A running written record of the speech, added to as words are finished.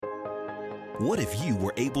What if you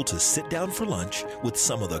were able to sit down for lunch with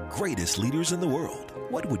some of the greatest leaders in the world?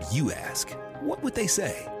 What would you ask? What would they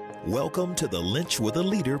say? Welcome to the Lynch with a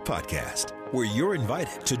Leader podcast, where you're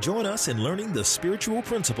invited to join us in learning the spiritual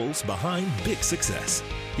principles behind big success.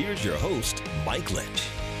 Here's your host, Mike Lynch.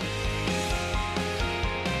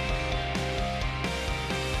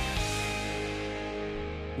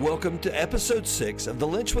 Welcome to episode 6 of the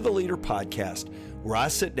Lynch with a Leader podcast, where I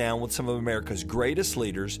sit down with some of America's greatest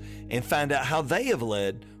leaders and find out how they have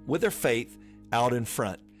led with their faith out in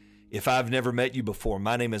front. If I've never met you before,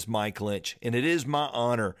 my name is Mike Lynch, and it is my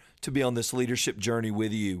honor to be on this leadership journey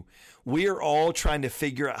with you. We are all trying to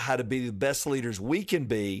figure out how to be the best leaders we can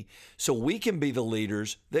be so we can be the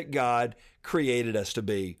leaders that God created us to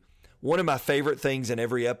be. One of my favorite things in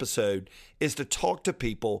every episode is to talk to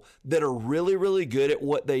people that are really, really good at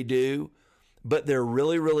what they do, but they're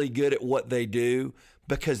really, really good at what they do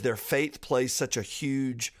because their faith plays such a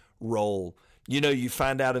huge role. You know, you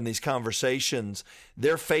find out in these conversations,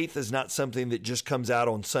 their faith is not something that just comes out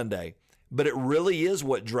on Sunday, but it really is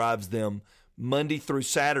what drives them Monday through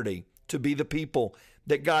Saturday to be the people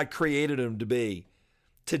that God created them to be.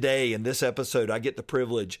 Today, in this episode, I get the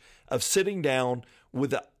privilege of sitting down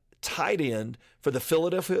with a tight end for the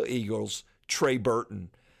Philadelphia Eagles, Trey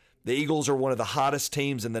Burton. The Eagles are one of the hottest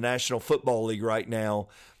teams in the National Football League right now,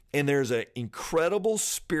 and there's an incredible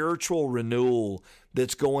spiritual renewal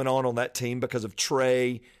that's going on that team because of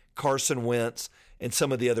Trey, Carson Wentz, and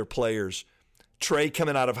some of the other players. Trey,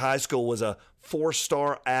 coming out of high school, was a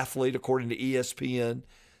 4-star athlete, according to ESPN,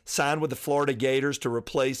 signed with the Florida Gators to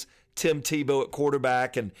replace Tim Tebow at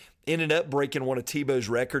quarterback and ended up breaking one of Tebow's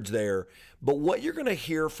records there. But what you're going to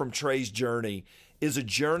hear from Trey's journey is a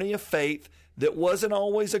journey of faith that wasn't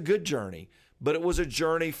always a good journey, but it was a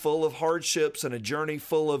journey full of hardships and a journey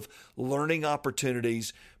full of learning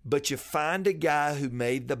opportunities. But you find a guy who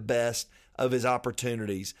made the best of his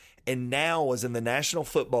opportunities and now is in the National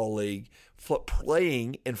Football League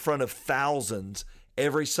playing in front of thousands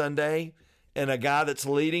every Sunday, and a guy that's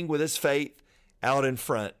leading with his faith out in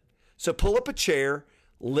front. So pull up a chair,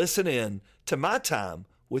 listen in to my time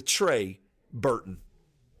with Trey Burton.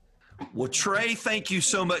 Well, Trey, thank you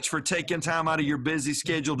so much for taking time out of your busy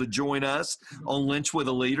schedule to join us on Lynch with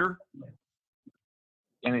a Leader.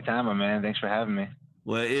 Anytime, my man. Thanks for having me.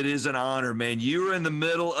 Well, it is an honor, man. You are in the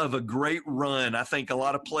middle of a great run. I think a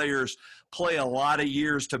lot of players play a lot of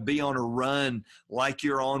years to be on a run like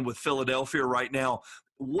you're on with Philadelphia right now.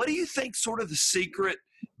 What do you think sort of the secret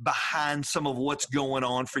behind some of what's going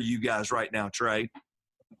on for you guys right now, Trey?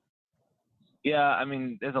 Yeah, I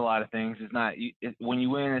mean, there's a lot of things. It's not when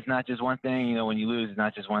you win, it's not just one thing. You know, when you lose, it's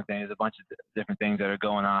not just one thing. There's a bunch of different things that are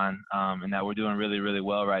going on, and that we're doing really, really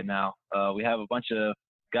well right now. We have a bunch of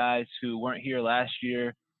guys who weren't here last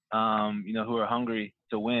year, who are hungry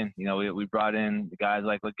to win. You know, we brought in guys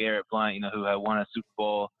like LeGarrette Blount, who had won a Super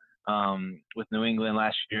Bowl with New England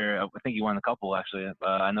last year. I think he won a couple, actually.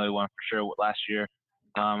 I know he won for sure last year.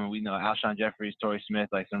 We know Alshon Jeffries, Torrey Smith,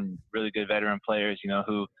 like some really good veteran players,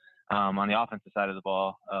 who on the offensive side of the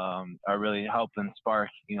ball are really helping spark,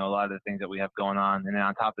 a lot of the things that we have going on. And then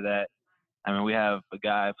on top of that, I mean, we have a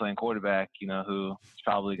guy playing quarterback, who is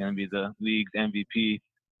probably going to be the league's MVP.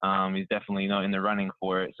 He's definitely, in the running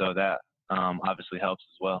for it. So that obviously helps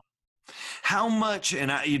as well. How much, and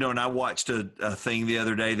I watched a thing the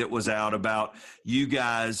other day that was out about you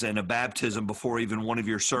guys and a baptism before even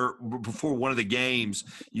before one of the games,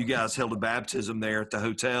 you guys held a baptism there at the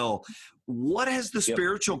hotel. What has the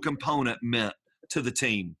spiritual component meant to the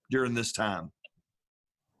team during this time?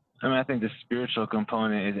 I mean, I think the spiritual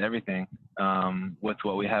component is everything with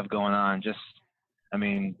what we have going on. Just, I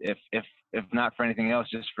mean, if not for anything else,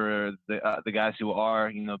 just for the guys who are,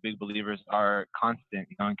 big believers, are constant,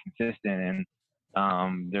 and consistent,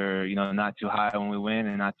 and they're, not too high when we win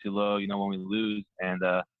and not too low, when we lose. And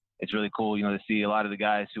it's really cool, to see a lot of the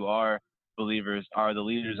guys who are believers are the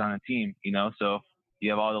leaders on the team, So you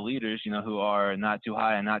have all the leaders, who are not too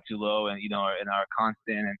high and not too low, and are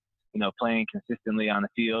constant and playing consistently on the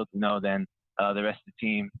field. Then the rest of the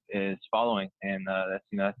team is following, and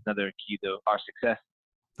that's another key to our success.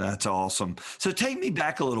 That's awesome. So take me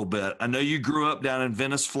back a little bit. I know you grew up down in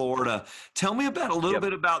Venice, Florida. Tell me about a little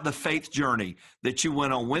bit about the faith journey that you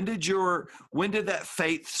went on. When did that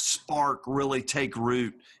faith spark really take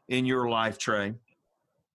root in your life, Trey?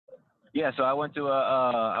 Yeah, so I went to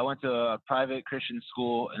a private Christian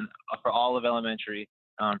school for all of elementary,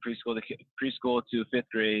 preschool to fifth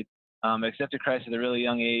grade. Accepted Christ at a really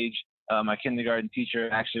young age. My kindergarten teacher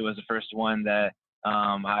actually was the first one that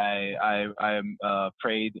I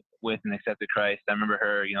prayed with and accepted Christ. I remember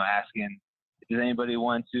her, asking, does anybody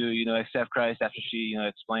want to, accept Christ, after she,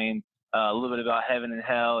 explained a little bit about heaven and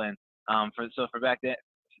hell. And for back then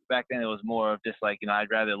it was more of just like,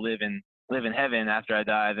 I'd rather live in heaven after I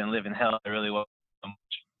die than live in hell. It really wasn't much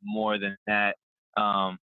more than that.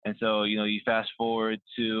 And so, you fast forward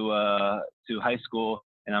to high school,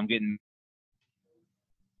 and I'm getting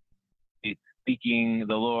seeking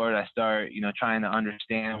the Lord. I start, trying to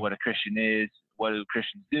understand what a Christian is, what do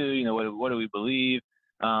Christians do, what do we believe,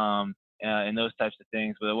 and those types of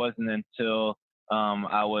things. But it wasn't until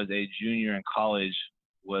I was a junior in college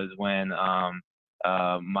was when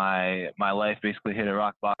my life basically hit a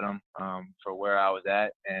rock bottom for where I was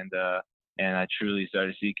at, and I truly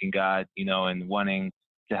started seeking God, and wanting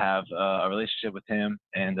to have a relationship with Him,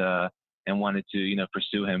 and wanted to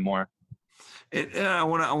pursue Him more. I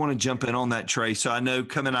want to jump in on that, Trey. So I know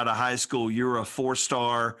coming out of high school, you were a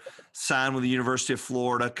 4-star, signed with the University of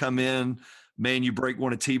Florida. Come in, man, you break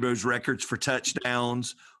one of Tebow's records for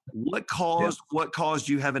touchdowns. What caused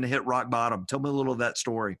you having to hit rock bottom? Tell me a little of that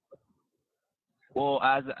story. Well,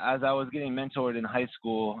 as I was getting mentored in high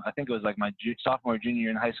school, I think it was like my sophomore, junior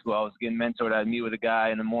year in high school, I was getting mentored. I'd meet with a guy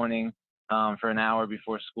in the morning for an hour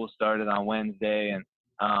before school started on Wednesday. And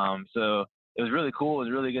so it was really cool. It was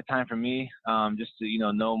a really good time for me just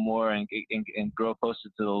to, know more and grow closer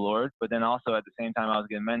to the Lord. But then also at the same time I was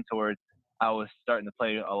getting mentored, I was starting to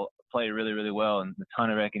play really, really well. And a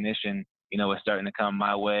ton of recognition, was starting to come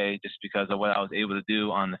my way just because of what I was able to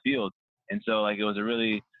do on the field. And so like it was a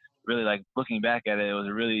really like looking back at it, it was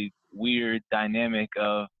a really weird dynamic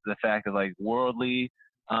of the fact of like worldly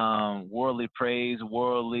praise,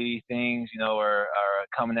 worldly things, are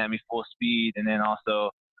coming at me full speed. And then also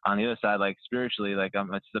on the other side, like spiritually, like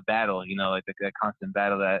it's the battle, like that constant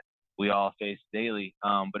battle that we all face daily.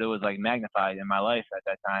 But it was like magnified in my life at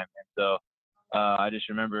that time. And so I just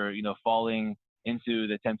remember, falling into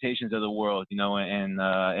the temptations of the world,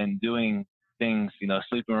 and doing things,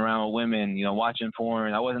 sleeping around with women, watching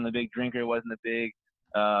porn. I wasn't a big drinker, wasn't a big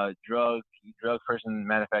drug person.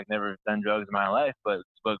 Matter of fact, never done drugs in my life, but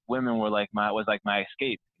women was like my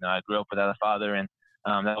escape. I grew up without a father, and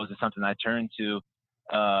that was just something I turned to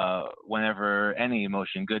whenever any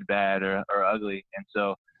emotion, good, bad, or ugly. And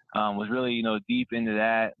so was really, deep into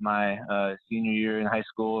that my senior year in high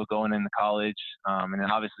school, going into college. And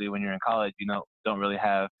then obviously when you're in college, don't really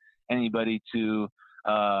have anybody to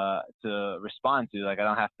respond to. Like I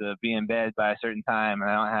don't have to be in bed by a certain time, and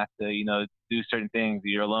I don't have to, do certain things.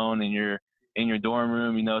 You're alone in your dorm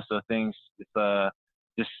room, so things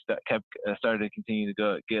just started to continue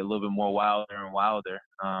to get a little bit more wilder and wilder.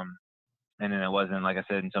 And then it wasn't, like I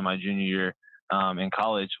said, until my junior year in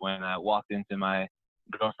college when I walked into my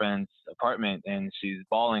girlfriend's apartment and she's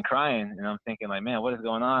bawling, crying, and I'm thinking like, man, what is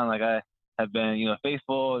going on? Like I have been,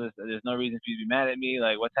 faithful. There's no reason for you to be mad at me.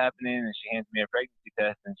 Like what's happening? And she hands me a pregnancy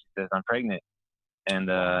test and she says I'm pregnant. And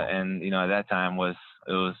at that time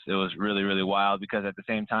it was really, really wild, because at the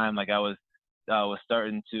same time, like I was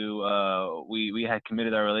starting to we had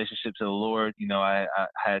committed our relationship to the Lord.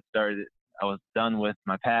 I was done with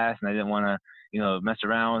my past, and I didn't want to, mess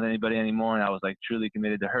around with anybody anymore. And I was like truly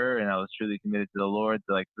committed to her, and I was truly committed to the Lord.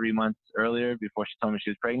 Like 3 months earlier, before she told me she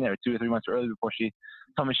was pregnant, or 2 or 3 months earlier before she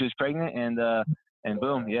told me she was pregnant, and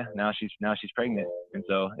boom, yeah, now she's pregnant. And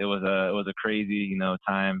so it was a crazy,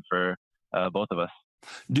 time for both of us.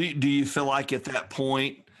 Do you feel like at that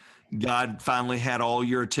point God finally had all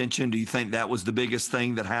your attention? Do you think that was the biggest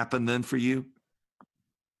thing that happened then for you?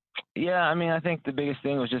 Yeah, I mean, I think the biggest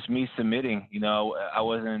thing was just me submitting.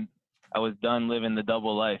 I was done living the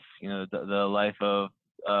double life, the life of,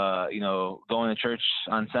 going to church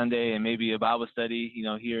on Sunday and maybe a Bible study,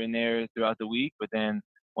 here and there throughout the week. But then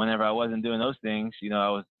whenever I wasn't doing those things, I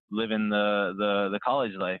was living the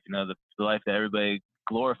college life, the life that everybody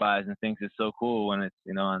glorifies and thinks is so cool when it's,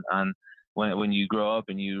 when you grow up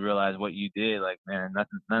and you realize what you did. Like, man,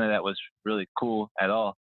 none of that was really cool at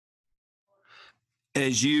all.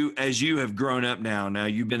 As you have grown up now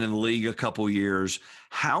you've been in the league a couple years,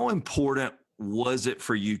 how important was it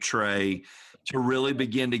for you, Trey, to really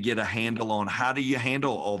begin to get a handle on how do you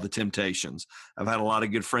handle all the temptations? I've had a lot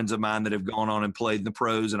of good friends of mine that have gone on and played in the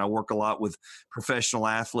pros, and I work a lot with professional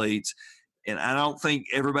athletes. And I don't think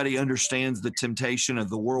everybody understands the temptation of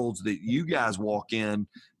the worlds that you guys walk in,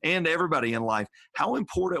 and everybody in life. How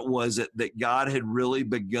important was it that God had really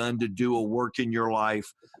begun to do a work in your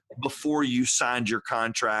life before you signed your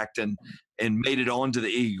contract and made it on to the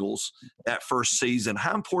Eagles that first season?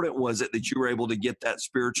 How important was it that you were able to get that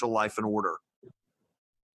spiritual life in order?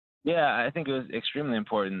 Yeah, I think it was extremely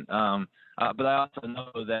important. But I also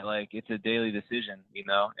know that, like, it's a daily decision,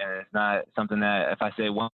 and it's not something that if I say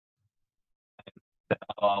one,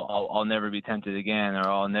 I'll never be tempted again, or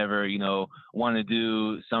I'll never, want to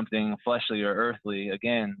do something fleshly or earthly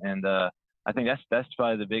again. And I think that's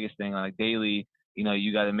probably the biggest thing. Like daily,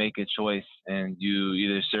 you got to make a choice, and you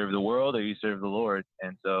either serve the world or you serve the Lord.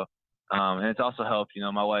 And so, and it's also helped.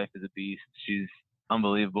 My wife is a beast. She's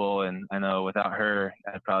unbelievable, and I know without her,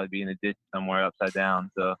 I'd probably be in a ditch somewhere upside down.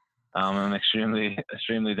 So I'm extremely,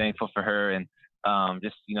 extremely thankful for her, and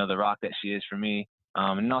just the rock that she is for me.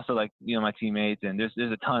 And also like, my teammates, and there's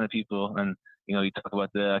a ton of people, and, you talk about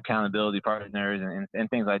the accountability partners and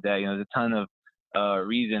things like that. There's a ton of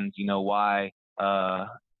reasons, why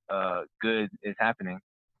good is happening.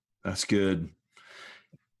 That's good.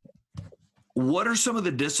 What are some of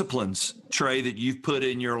the disciplines, Trey, that you've put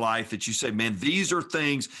in your life that you say, man, these are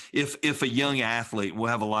things, if a young athlete, we'll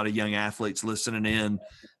have a lot of young athletes listening in,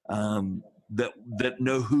 that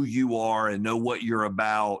know who you are and know what you're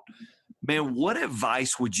about. Man, what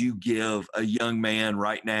advice would you give a young man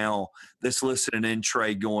right now that's listening in,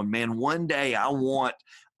 Trey, going, man, one day I want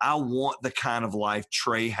the kind of life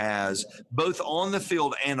Trey has, both on the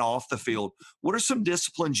field and off the field. What are some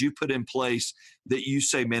disciplines you put in place that you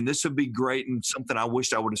say, man, this would be great and something I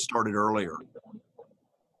wished I would have started earlier?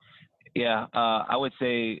 Yeah, I would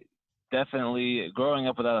say definitely growing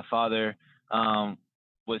up without a father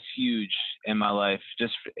was huge in my life,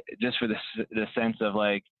 just for the sense of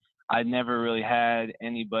like, I never really had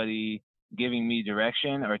anybody giving me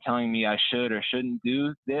direction or telling me I should or shouldn't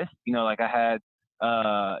do this. Like I had,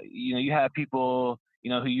 you have people,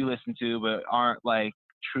 who you listen to, but aren't like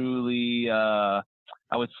truly, I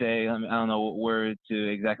would say, I don't know what word to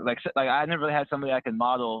exactly, like I never really had somebody I could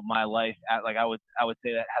model my life at. Like I would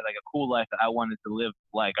say that had like a cool life that I wanted to live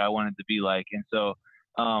like, I wanted to be like. And so,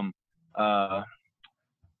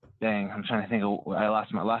 dang, I'm trying to think of, I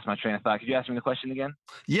lost my train of thought. Could you ask me the question again?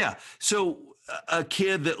 Yeah. So a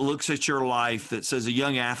kid that looks at your life that says, a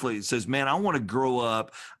young athlete that says, man, I want to grow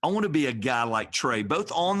up. I want to be a guy like Trey,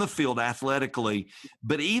 both on the field athletically,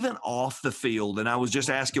 but even off the field. And I was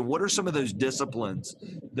just asking, what are some of those disciplines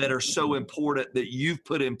that are so important that you've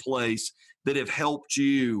put in place that have helped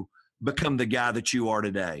you become the guy that you are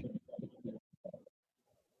today?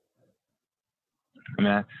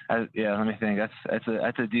 Man, yeah, let me think.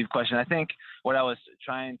 That's a deep question. I think what I was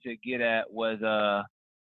trying to get at was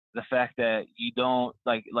the fact that you don't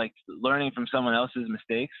like learning from someone else's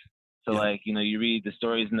mistakes. So like, you read the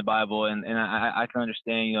stories in the Bible, and I can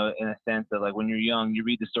understand, in a sense that like when you're young, you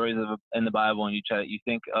read the stories in the Bible and you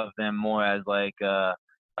think of them more as like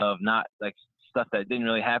of not like stuff that didn't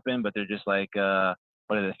really happen, but they're just like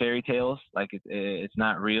what are the fairy tales? Like it's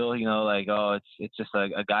not real, like, oh, it's just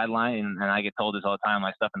a guideline. And I get told this all the time,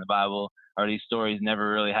 like stuff in the Bible or these stories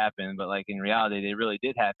never really happened, but like in reality, they really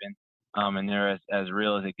did happen. And they're as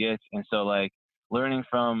real as it gets. And so like learning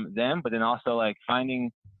from them, but then also like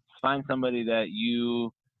find somebody that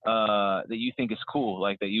you think is cool,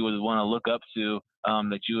 like that you would want to look up to,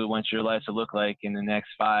 that you would want your life to look like in the next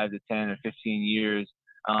 5 to 10 or 15 years.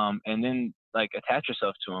 And then like attach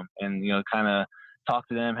yourself to them and, kind of talk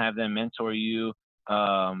to them, have them mentor you,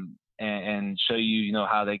 and show you,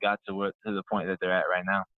 how they got to the point that they're at right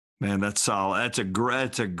now. Man, that's solid. That's a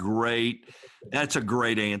great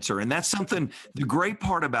answer. And that's something, the great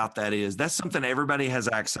part about that is that's something everybody has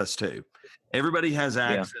access to. Everybody has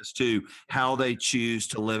access to how they choose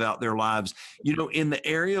to live out their lives. In the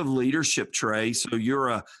area of leadership, Trey, so you're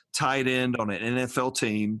a tight end on an NFL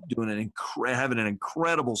team, doing having an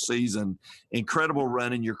incredible season, incredible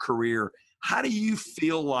run in your career. How do you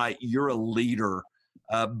feel like you're a leader,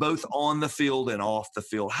 both on the field and off the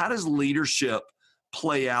field? How does leadership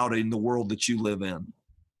play out in the world that you live in?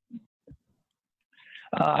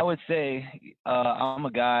 I would say I'm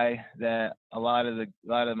a guy that a lot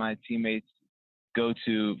of my teammates go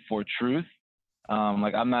to for truth.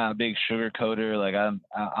 Like I'm not a big sugar coater. Like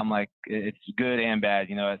I'm like, it's good and bad,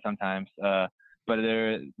 sometimes. But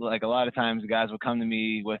there, like a lot of times guys will come to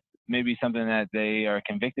me with maybe something that they are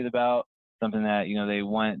convicted about, something that, they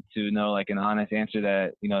want to know, like an honest answer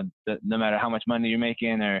that, no matter how much money you're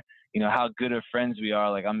making or, how good of friends we are,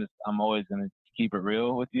 like I'm always going to keep it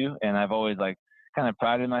real with you. And I've always like kind of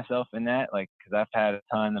prided myself in that, like, cause I've had a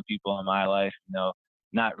ton of people in my life,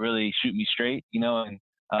 not really shoot me straight, and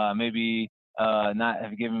maybe not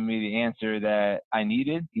have given me the answer that I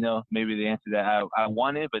needed, maybe the answer that I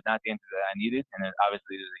wanted, but not the answer that I needed. And then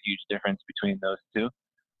obviously there's a huge difference between those two.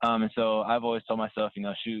 And so I've always told myself,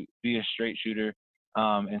 be a straight shooter.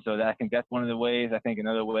 And so I think that's one of the ways. I think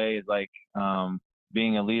another way is like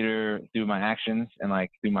being a leader through my actions and like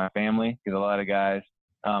through my family, because a lot of guys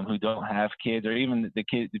who don't have kids, or even the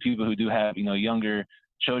people who do have, younger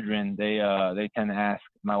children, they tend to ask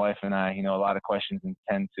my wife and I, a lot of questions, and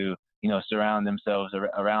tend to, surround themselves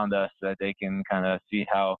around us so that they can kind of see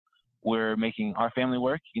how we're making our family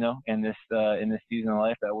work, in this season of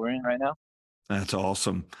life that we're in right now. That's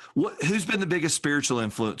awesome. Who's been the biggest spiritual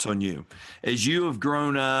influence on you as you have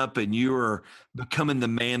grown up and you are becoming the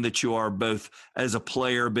man that you are, both as a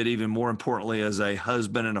player, but even more importantly, as a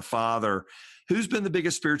husband and a father? Who's been the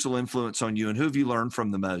biggest spiritual influence on you, and who have you learned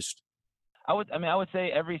from the most? I would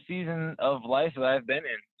say every season of life that I've been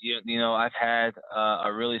in, I've had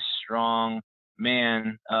a really strong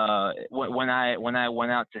man when I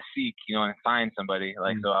went out to seek, and find somebody.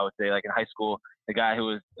 Like, so I would say, like, in high school, the guy who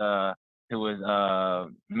was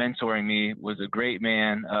mentoring me was a great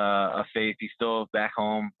man of faith. He's still back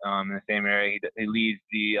home in the same area. He leads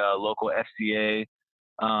the local FCA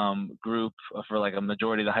group for like a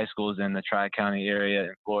majority of the high schools in the Tri-County area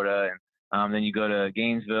in Florida. And then you go to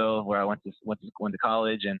Gainesville, where I went to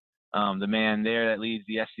college, and the man there that leads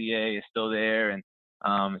the FCA is still there, and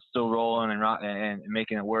still rolling and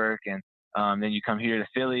making it work. And then you come here to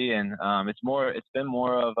Philly, and it's been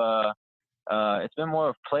more of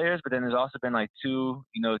players, but then there's also been like two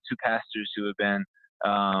pastors who have been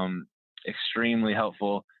extremely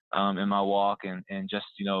helpful in my walk, and just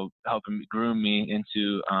helping groom me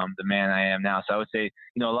into the man I am now. So I would say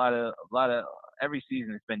a lot of every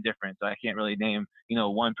season has been different, so I can't really name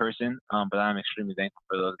one person, but I'm extremely thankful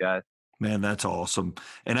for those guys. Man, that's awesome.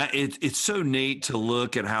 And it's so neat to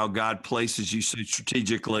look at how God places you so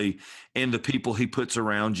strategically, and the people he puts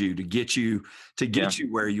around you to get you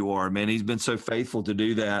where you are. Man, he's been so faithful to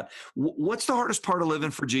do that. What's the hardest part of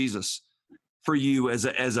living for Jesus for you as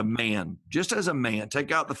a man? Just as a man,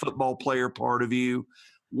 take out the football player part of you.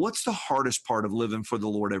 What's the hardest part of living for the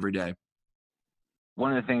Lord every day?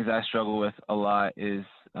 One of the things I struggle with a lot is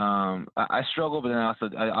I struggle, but then I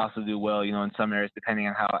also do well, in some areas, depending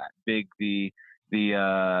on how big the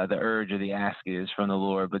urge or the ask is from the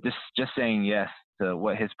Lord. But just saying yes to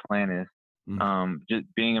what His plan is. Just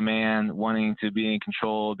being a man, wanting to be in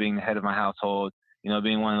control, being the head of my household,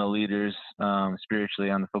 being one of the leaders spiritually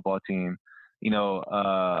on the football team.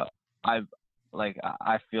 I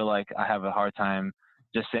feel like I have a hard time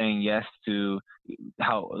just saying yes to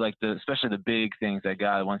especially the big things that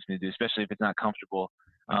God wants me to do, especially if it's not comfortable,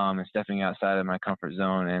 and stepping outside of my comfort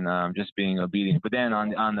zone, and just being obedient. But then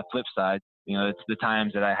on the flip side, it's the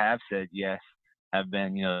times that I have said yes have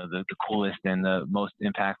been, the coolest and the most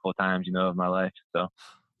impactful times, of my life. So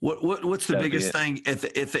what's the biggest thing at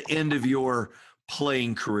the end of your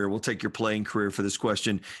playing career? We'll take your playing career for this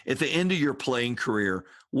question. At the end of your playing career,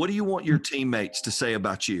 what do you want your teammates to say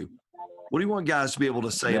about you? What do you want guys to be able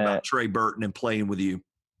to say about Trey Burton and playing with you?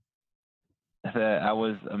 That I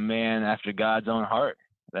was a man after God's own heart.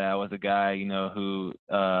 That I was a guy, who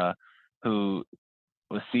was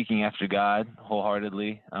seeking after God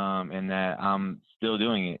wholeheartedly, and that I'm still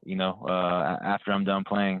doing it, after I'm done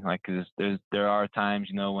playing. Like, 'cause there are times,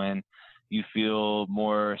 when you feel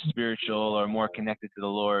more spiritual or more connected to the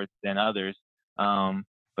Lord than others.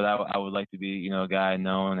 But I would like to be, a guy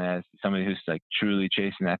known as somebody who's like truly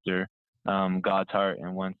chasing after God's heart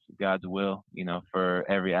and wants God's will, for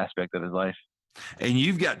every aspect of his life. And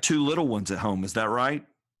you've got two little ones at home, is that right?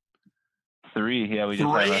 Three, yeah. We just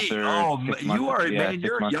had our third. Oh, you are, man.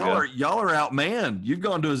 Y'all are out, man. You've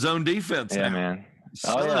gone to a zone defense now. Yeah, man.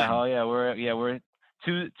 Oh yeah. We're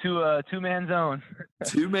two-man zone.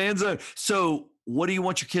 Two-man zone. So, what do you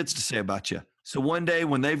want your kids to say about you? So one day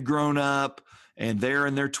when they've grown up and they're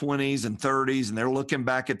in their 20s and 30s and they're looking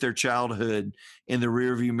back at their childhood in the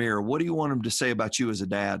rearview mirror, what do you want them to say about you as a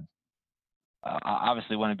dad? I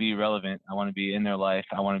obviously want to be relevant. I want to be in their life.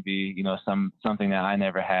 I want to be, something that I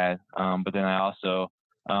never had. But then I also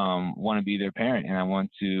want to be their parent, and I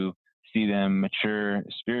want to see them mature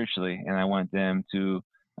spiritually, and I want them to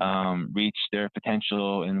reach their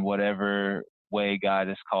potential in whatever way God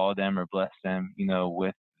has called them or blessed them,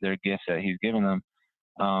 with their gifts that He's given them.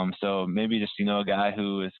 So maybe just, a guy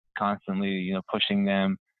who is constantly, pushing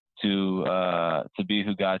them to be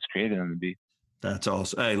who God's created them to be. That's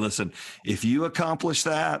awesome. Hey, listen, if you accomplish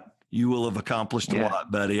that, you will have accomplished a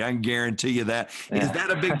lot, buddy. I can guarantee you that. Yeah. Is that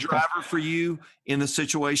a big driver for you in the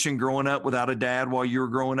situation growing up without a dad while you were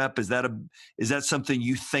growing up? Is that something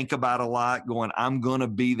you think about a lot, going, I'm going to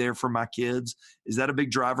be there for my kids? Is that a big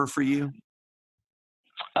driver for you?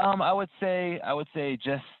 I would say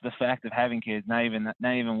just the fact of having kids, not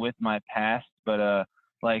even with my past, but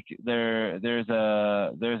like there's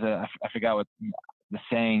a I forgot what the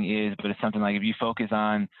saying is, but it's something like, if you focus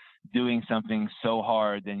on doing something so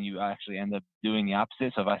hard, then you actually end up doing the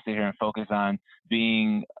opposite. So if I sit here and focus on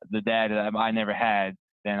being the dad that I never had,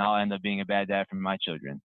 then I'll end up being a bad dad for my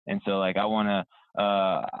children. And so like I want to,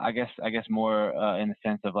 I guess more in the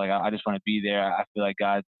sense of like I just want to be there. I feel like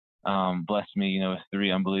God blessed me, with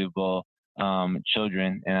 3 unbelievable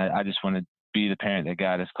children, and I just want to be the parent that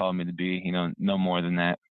God has called me to be. No more than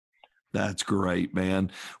that. That's great,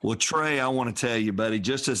 man. Well, Trey, I want to tell you, buddy,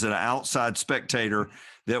 just as an outside spectator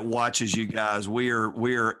that watches you guys, we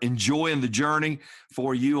are enjoying the journey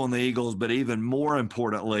for you on the Eagles, but even more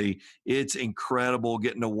importantly, it's incredible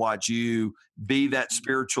getting to watch you be that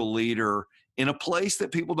spiritual leader in a place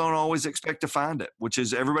that people don't always expect to find it, which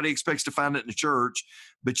is everybody expects to find it in the church,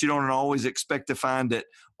 but you don't always expect to find it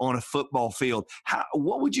on a football field.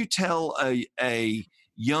 What would you tell a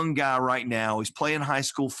young guy right now? He's playing high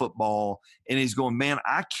school football and he's going, man,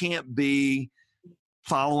 I can't be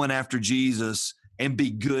following after Jesus and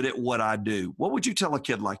be good at what I do. What would you tell a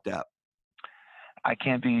kid like that? I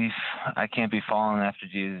can't be following after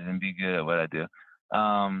Jesus and be good at what I do.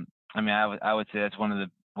 I would say that's one of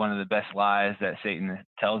the best lies that Satan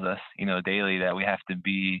tells us, daily, that we have to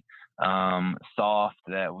be soft,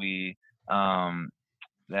 that we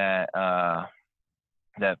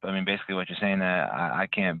basically what you're saying, that I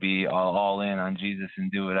can't be all in on Jesus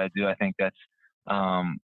and do what I do. I think that's a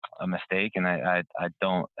mistake, and I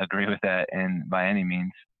don't agree with that by any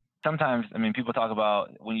means. Sometimes, people talk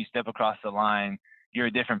about when you step across the line, you're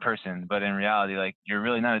a different person, but in reality, like, you're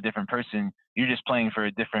really not a different person. You're just playing for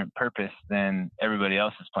a different purpose than everybody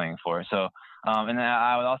else is playing for. So, and then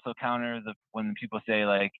I would also counter when people say,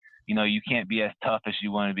 like, you can't be as tough as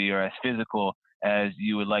you want to be or as physical as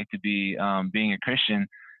you would like to be being a Christian.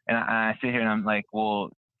 And I sit here and I'm like, well,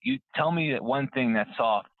 you tell me one thing that's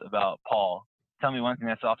soft about Paul. Tell me one thing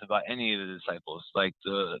that's soft about any of the disciples. Like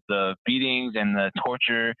the beatings and the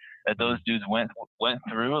torture that those dudes went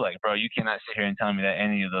through. Like, bro, you cannot sit here and tell me that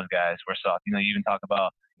any of those guys were soft. You even talk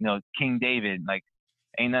about, King David. Like,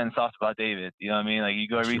 ain't nothing soft about David. You know what I mean? Like, you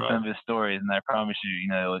go read some of his stories, and I promise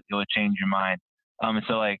you, it will change your mind. And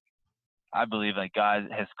so, like, I believe, like, God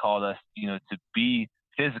has called us, to be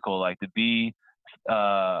physical, like to be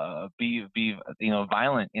violent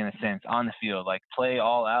in a sense on the field, like play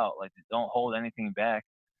all out, like don't hold anything back.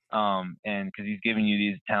 And because He's giving you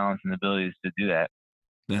these talents and abilities to do that.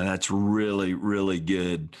 Yeah, that's really, really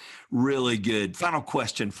good. Really good. Final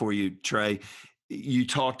question for you, Trey. You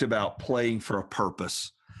talked about playing for a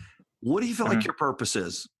purpose. What do you feel like your purpose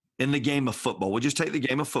is in the game of football? We'll just take the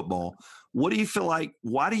game of football. What do you feel like?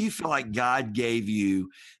 Why do you feel like God gave you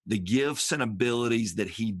the gifts and abilities that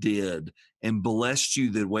He did and blessed you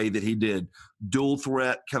the way that He did? Dual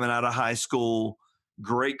threat coming out of high school,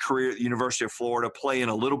 great career at the University of Florida, playing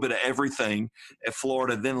a little bit of everything at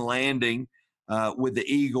Florida, then landing with the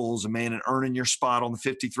Eagles, man, and earning your spot on the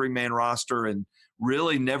 53-man roster and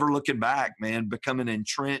really never looking back, man, becoming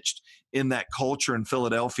entrenched in that culture in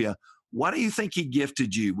Philadelphia. Why do you think He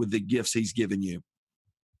gifted you with the gifts He's given you?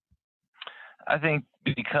 I think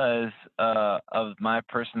because of my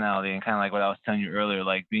personality and kind of like what I was telling you earlier,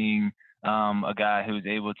 like being a guy who's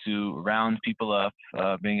able to round people up,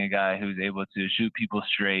 being a guy who's able to shoot people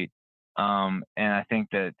straight. And I think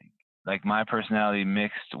that, like, my personality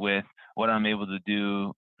mixed with what I'm able to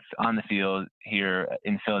do on the field here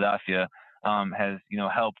in Philadelphia has,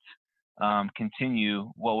 helped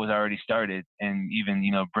continue what was already started, and even,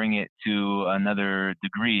 bring it to another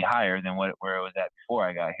degree higher than where it was at before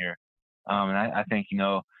I got here. And I think,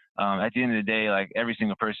 at the end of the day, like, every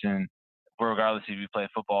single person, regardless if you play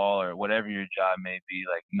football or whatever your job may be,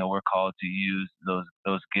 like, we're called to use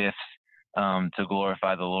those gifts to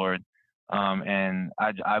glorify the Lord. And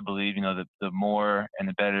I believe, the more and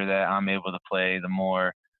the better that I'm able to play, the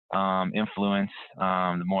more influence,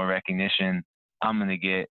 the more recognition I'm going to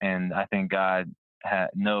get. And I think God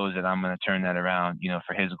knows that I'm going to turn that around,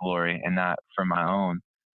 for His glory and not for my own.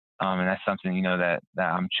 And that's something, that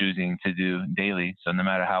I'm choosing to do daily. So no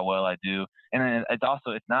matter how well I do, and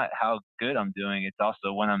it's not how good I'm doing. It's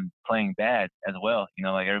also when I'm playing bad as well.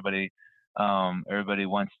 Like everybody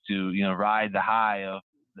wants to, ride the high of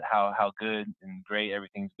how good and great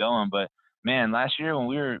everything's going. But man, last year when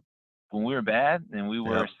we were bad and we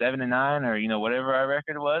were 7-9 or, whatever our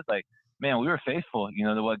record was, like, man, we were faithful,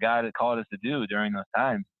 to what God had called us to do during those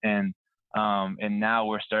times. And now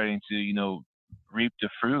we're starting to, reap the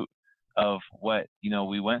fruit of what,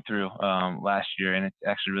 we went through last year. And it's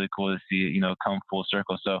actually really cool to see it, come full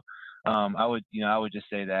circle. So I would just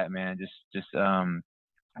say that, man,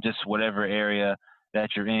 just whatever area that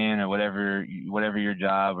you're in, or whatever your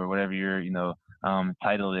job or whatever your,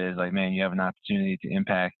 title is, like, man, you have an opportunity to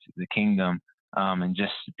impact the kingdom and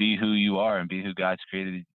just be who you are and be who God's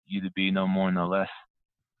created you to be, no more, no less.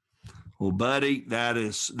 Well, buddy, that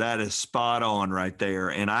is spot on right there.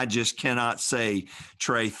 And I just cannot say,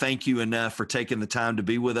 Trey, thank you enough for taking the time to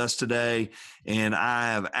be with us today. And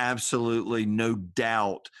I have absolutely no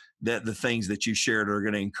doubt that the things that you shared are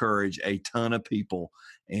going to encourage a ton of people.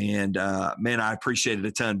 And, man, I appreciate it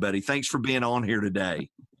a ton, buddy. Thanks for being on here today.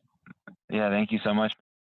 Yeah, thank you so much.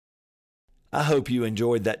 I hope you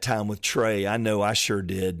enjoyed that time with Trey. I know I sure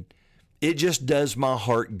did. It just does my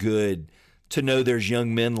heart good to know there's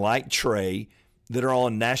young men like Trey that are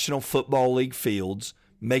on National Football League fields,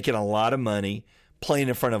 making a lot of money, playing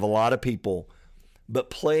in front of a lot of people, but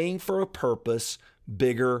playing for a purpose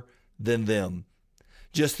bigger than them.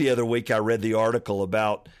 Just the other week, I read the article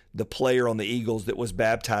about the player on the Eagles that was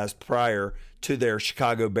baptized prior to their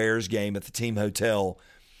Chicago Bears game at the team hotel.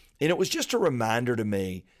 And it was just a reminder to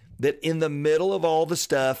me that in the middle of all the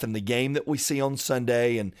stuff and the game that we see on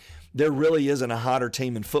Sunday, and there really isn't a hotter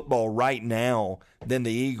team in football right now than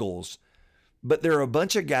the Eagles, but there are a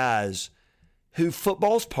bunch of guys who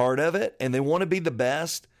football's part of it and they want to be the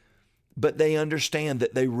best, but they understand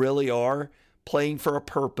that they really are playing for a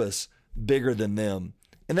purpose bigger than them.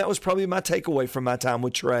 And that was probably my takeaway from my time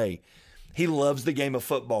with Trey. He loves the game of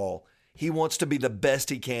football. He wants to be the best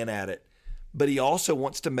he can at it, but he also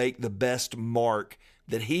wants to make the best mark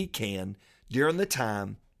that he can during the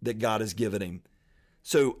time that God has given him.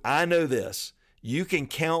 So I know this. You can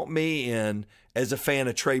count me in as a fan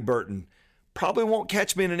of Trey Burton. Probably won't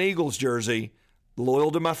catch me in an Eagles jersey, loyal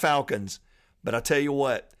to my Falcons. But I tell you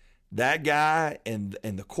what, that guy and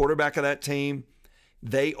the quarterback of that team,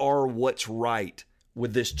 they are what's right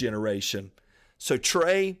with this generation. So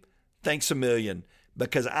Trey, thanks a million,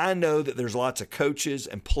 because I know that there's lots of coaches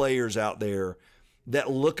and players out there that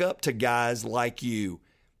look up to guys like you.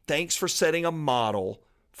 Thanks for setting a model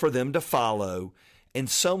for them to follow and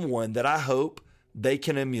someone that I hope they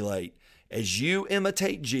can emulate. As you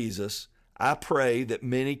imitate Jesus, I pray that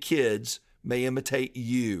many kids may imitate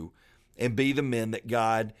you and be the men that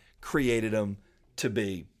God created them to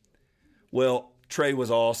be. Well, Trey was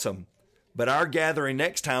awesome. But our gathering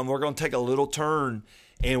next time, we're going to take a little turn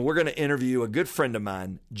and we're going to interview a good friend of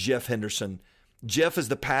mine, Jeff Henderson. Jeff is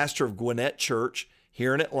the pastor of Gwinnett Church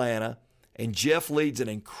here in Atlanta, and Jeff leads an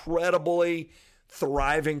incredibly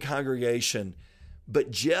thriving congregation.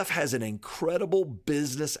 But Jeff has an incredible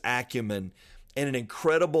business acumen and an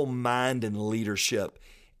incredible mind and leadership.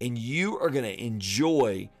 And you are going to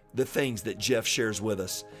enjoy the things that Jeff shares with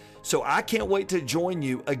us. So I can't wait to join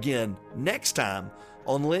you again next time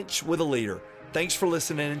on Lynch with a Leader. Thanks for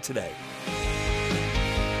listening in today.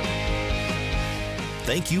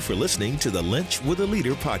 Thank you for listening to the Lynch with a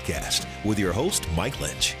Leader podcast with your host, Mike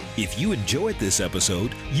Lynch. If you enjoyed this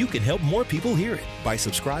episode, you can help more people hear it by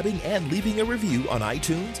subscribing and leaving a review on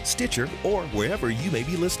iTunes, Stitcher, or wherever you may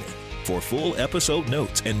be listening. For full episode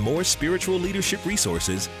notes and more spiritual leadership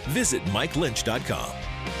resources, visit MikeLynch.com.